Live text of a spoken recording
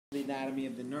the anatomy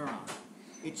of the neuron.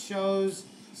 It shows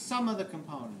some of the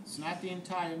components, not the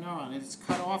entire neuron. It's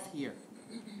cut off here.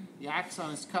 The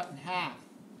axon is cut in half.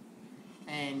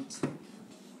 And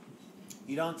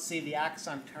you don't see the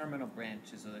axon terminal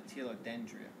branches or the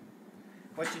telodendria.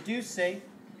 What you do see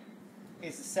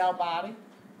is the cell body.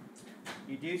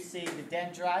 You do see the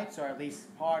dendrites, or at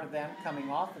least part of them, coming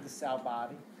off of the cell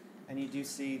body. And you do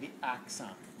see the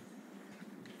axon.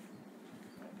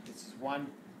 This is one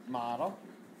model.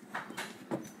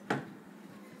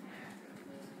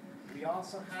 We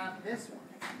also have this one.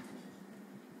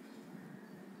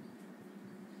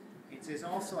 It is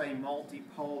also a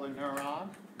multipolar neuron.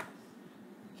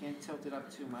 Can't tilt it up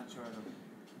too much or it'll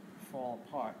fall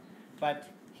apart. But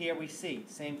here we see,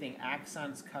 same thing,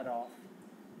 axons cut off,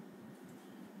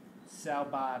 cell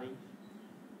body,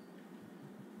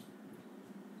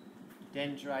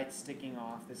 dendrites sticking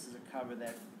off. This is a cover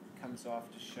that comes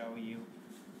off to show you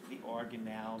the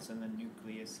organelles and the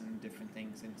nucleus and different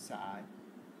things inside.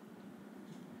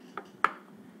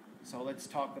 So let's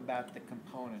talk about the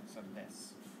components of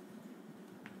this.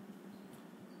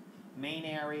 Main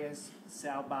areas,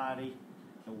 cell body,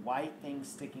 the white things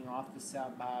sticking off the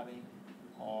cell body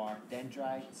are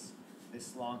dendrites.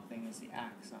 This long thing is the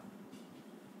axon.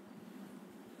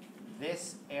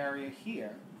 This area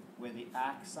here, where the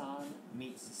axon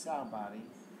meets the cell body,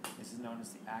 this is known as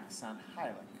the axon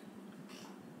hillock.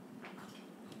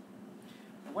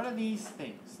 Now, what are these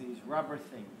things, these rubber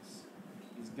things,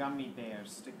 these gummy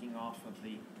bears sticking off of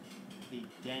the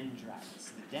dendrites?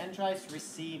 The dendrites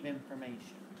receive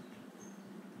information.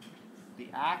 The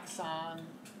axon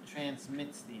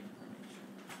transmits the information.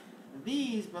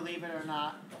 These, believe it or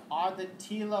not, are the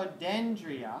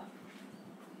telodendria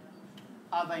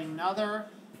of another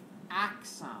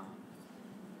axon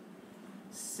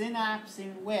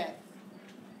synapsing with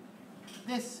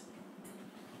this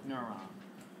neuron.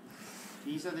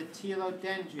 These are the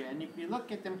telodendria, and if you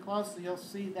look at them closely, you'll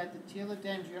see that the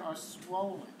telodendria are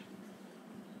swollen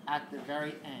at the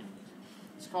very end.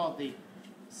 It's called the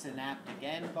synaptic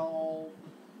end bulb,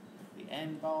 the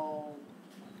end bulb,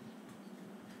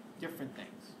 different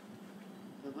things.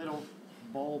 The little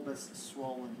bulbous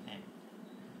swollen end.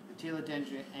 The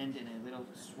telodendria end in a little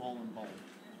swollen bulb.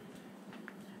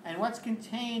 And what's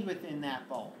contained within that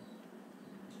bulb?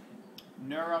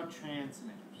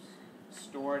 Neurotransmitters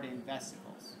stored in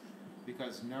vesicles,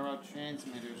 because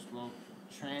neurotransmitters will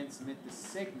transmit the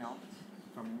signal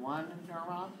from one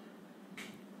neuron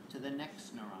to the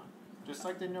next neuron, just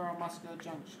like the neuromuscular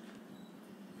junction.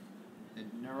 The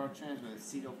neurotransmitter,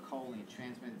 acetylcholine,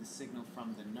 transmitted the signal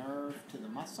from the nerve to the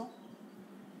muscle.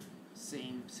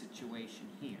 Same situation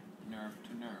here, nerve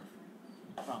to nerve,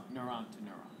 from neuron to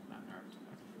neuron, not nerve to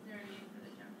nerve. Is there a name for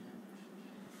the junction?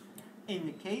 In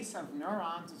the case of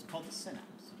neurons, it's called the synapse.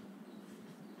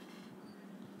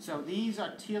 So these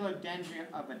are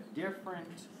telodendria of a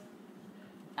different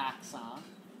axon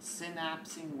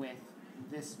synapsing with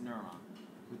this neuron,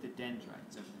 with the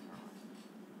dendrites of the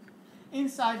neuron.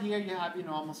 Inside here you have your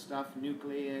normal stuff,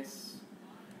 nucleus,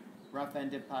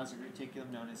 rough-ended positive reticulum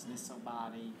known as Nissl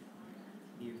body.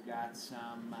 You've got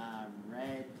some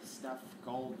red stuff,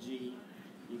 Golgi.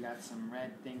 You got some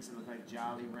red things that look like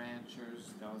Jolly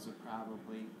Ranchers. Those are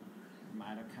probably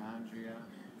mitochondria.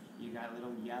 You got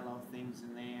little yellow things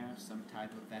in there, some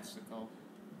type of vesicle.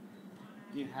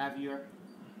 You have your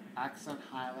axon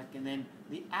hillock, and then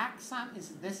the axon is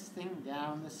this thing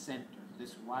down the center,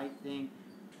 this white thing,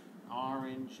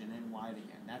 orange, and then white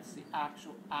again. That's the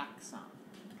actual axon.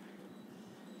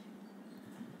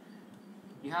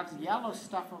 You have the yellow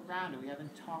stuff around it. We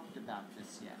haven't talked about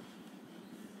this yet.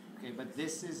 Okay, but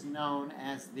this is known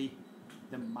as the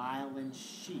myelin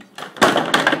sheath.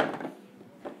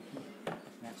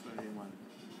 That's what they want.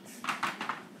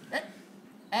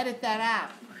 Edit that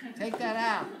out. Take that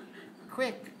out.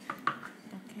 Quick. I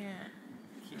can't.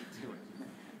 Can't do it.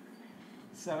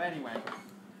 So anyway,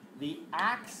 the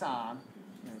axon,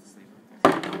 let's see.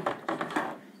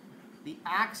 The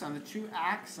axon, the true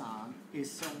axon,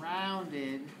 is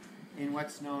surrounded in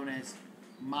what's known as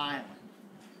myelin.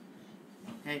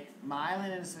 Okay,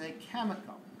 myelin is a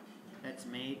chemical that's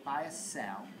made by a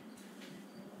cell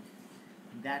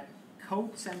that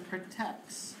coats and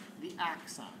protects the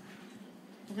axon.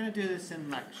 We're going to do this in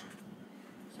lecture,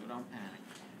 so don't panic.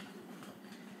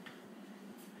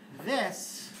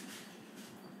 This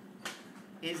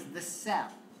is the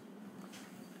cell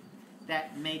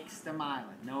that makes the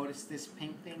myelin. Notice this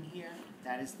pink thing here?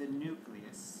 That is the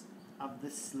nucleus of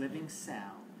this living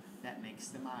cell that makes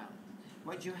the myelin.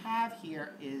 What you have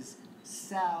here is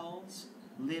cells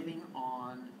living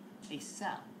on a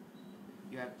cell.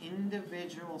 You have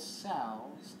individual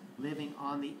cells living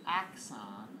on the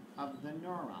axon of the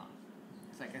neuron.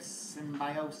 It's like a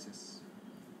symbiosis.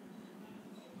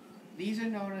 These are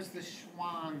known as the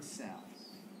Schwann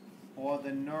cells, or the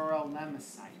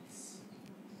neurolemmacytes.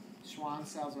 Schwann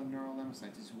cells or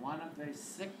neurolemmacytes is one of the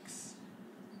 6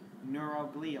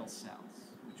 neuroglial cells,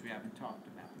 which we haven't talked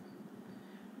about.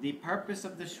 The purpose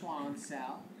of the Schwann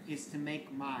cell is to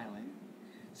make myelin,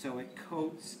 so it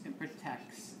coats and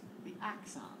protects the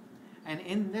axon. And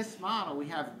in this model, we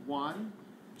have 1,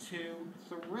 2,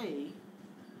 3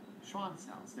 Schwann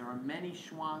cells. There are many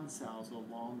Schwann cells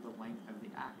along the length of the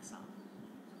axon.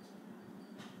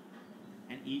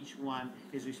 And each one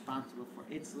is responsible for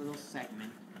its little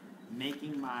segment,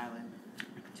 making myelin to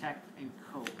protect and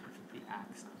coat the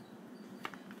axon.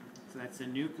 So that's the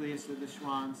nucleus of the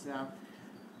Schwann cell.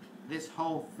 This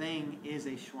whole thing is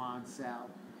a Schwann cell.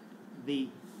 The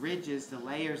ridges, the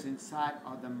layers inside,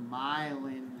 are the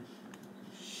myelin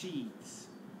sheaths.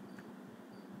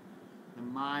 The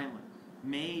myelin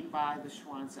made by the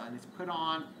Schwann cell, and it's put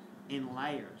on in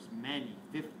layers, many,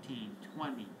 15,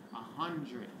 20,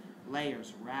 100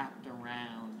 layers wrapped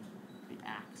around the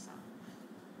axon.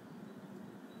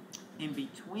 In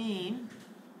between,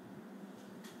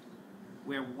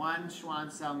 where one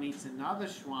Schwann cell meets another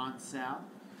Schwann cell,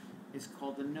 is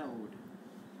called a node,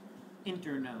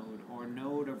 internode, or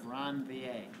node of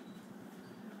Ranvier.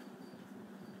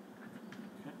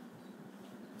 Okay.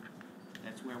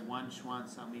 That's where one Schwann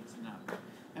cell meets another.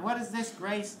 And what is this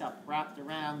gray stuff wrapped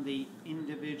around the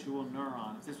individual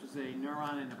neuron? If this was a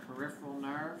neuron in a peripheral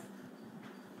nerve,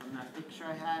 from that picture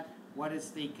I had, what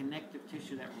is the connective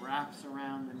tissue that wraps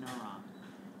around the neuron?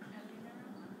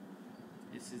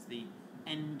 This is the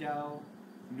endoneurium.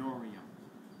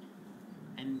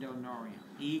 Endoneurium.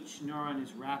 Each neuron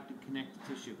is wrapped in connective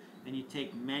tissue. Then you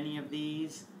take many of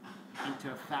these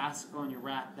into a fascicle and you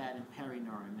wrap that in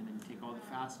perineurium. And then you take all the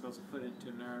fascicles and put it into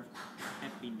a nerve,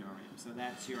 epineurium. So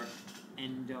that's your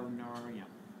endoneurium.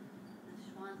 The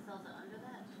Schwann cells are under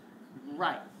that?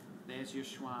 Right. There's your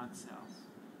Schwann cells.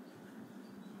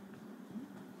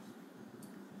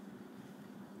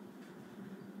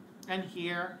 And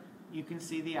here you can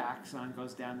see the axon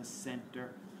goes down the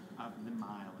center of the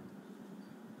myelin.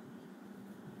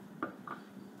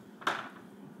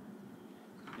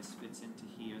 This fits into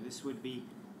here. This would be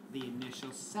the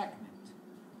initial segment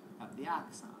of the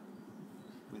axon,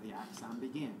 where the axon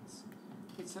begins.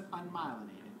 It's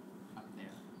unmyelinated up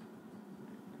there.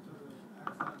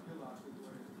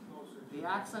 The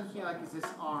axon hillock is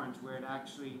this orange where it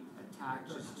actually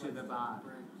attaches to the body.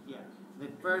 Yeah. The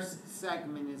first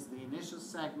segment is the initial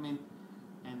segment,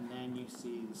 and then you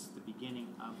see this is the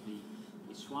beginning of the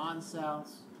Schwann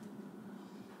cells.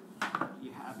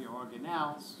 You have your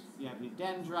organelles, you have your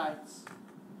dendrites,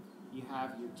 you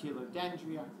have your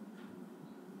telodendria.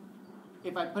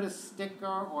 If I put a sticker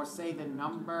or say the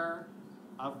number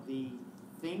of the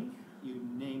thing, you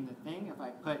name the thing. If I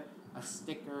put a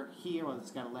sticker here, well,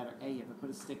 it's got a letter A. If I put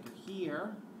a sticker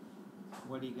here,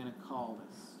 what are you going to call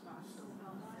this?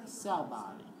 Cell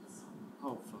body,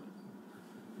 hopefully.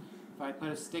 If I put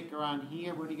a sticker on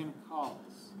here, what are you going to call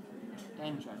this?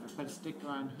 Dendrite. If I put a sticker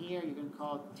on here, you're going to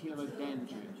call it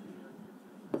telodendria.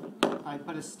 If I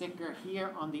put a sticker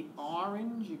here on the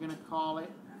orange, you're going to call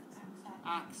it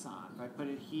axon. If I put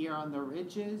it here on the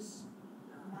ridges,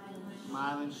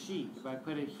 myelin sheath. If I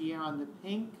put it here on the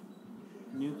pink,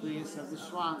 nucleus of the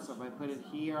Schwann cell. If I put it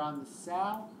here on the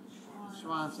cell,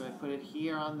 Schwann cell. If I put it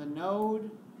here on the node,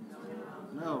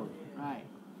 right.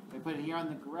 If I put it here on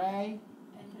the gray,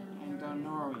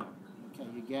 endoneurium. Okay,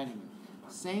 you're getting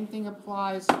it. Same thing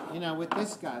applies, with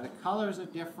this guy. The colors are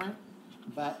different,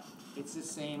 but it's the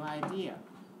same idea.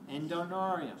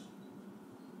 Endoneurium.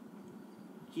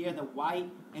 Here, the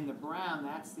white and the brown,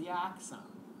 that's the axon.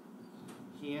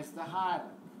 Here's the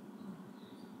hillock.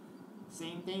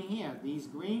 Same thing here. These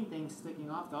green things sticking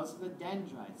off, those are the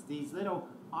dendrites. These little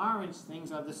orange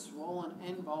things are the swollen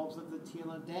end bulbs of the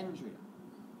telodendria.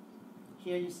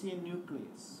 Here you see a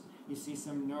nucleus. You see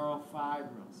some neural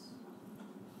fibrils.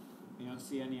 You don't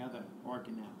see any other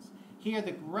organelles. Here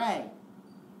the gray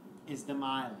is the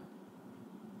myelin.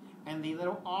 And the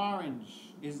little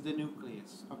orange is the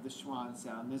nucleus of the Schwann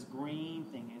cell. And this green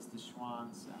thing is the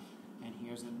Schwann cell. And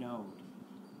here's a node.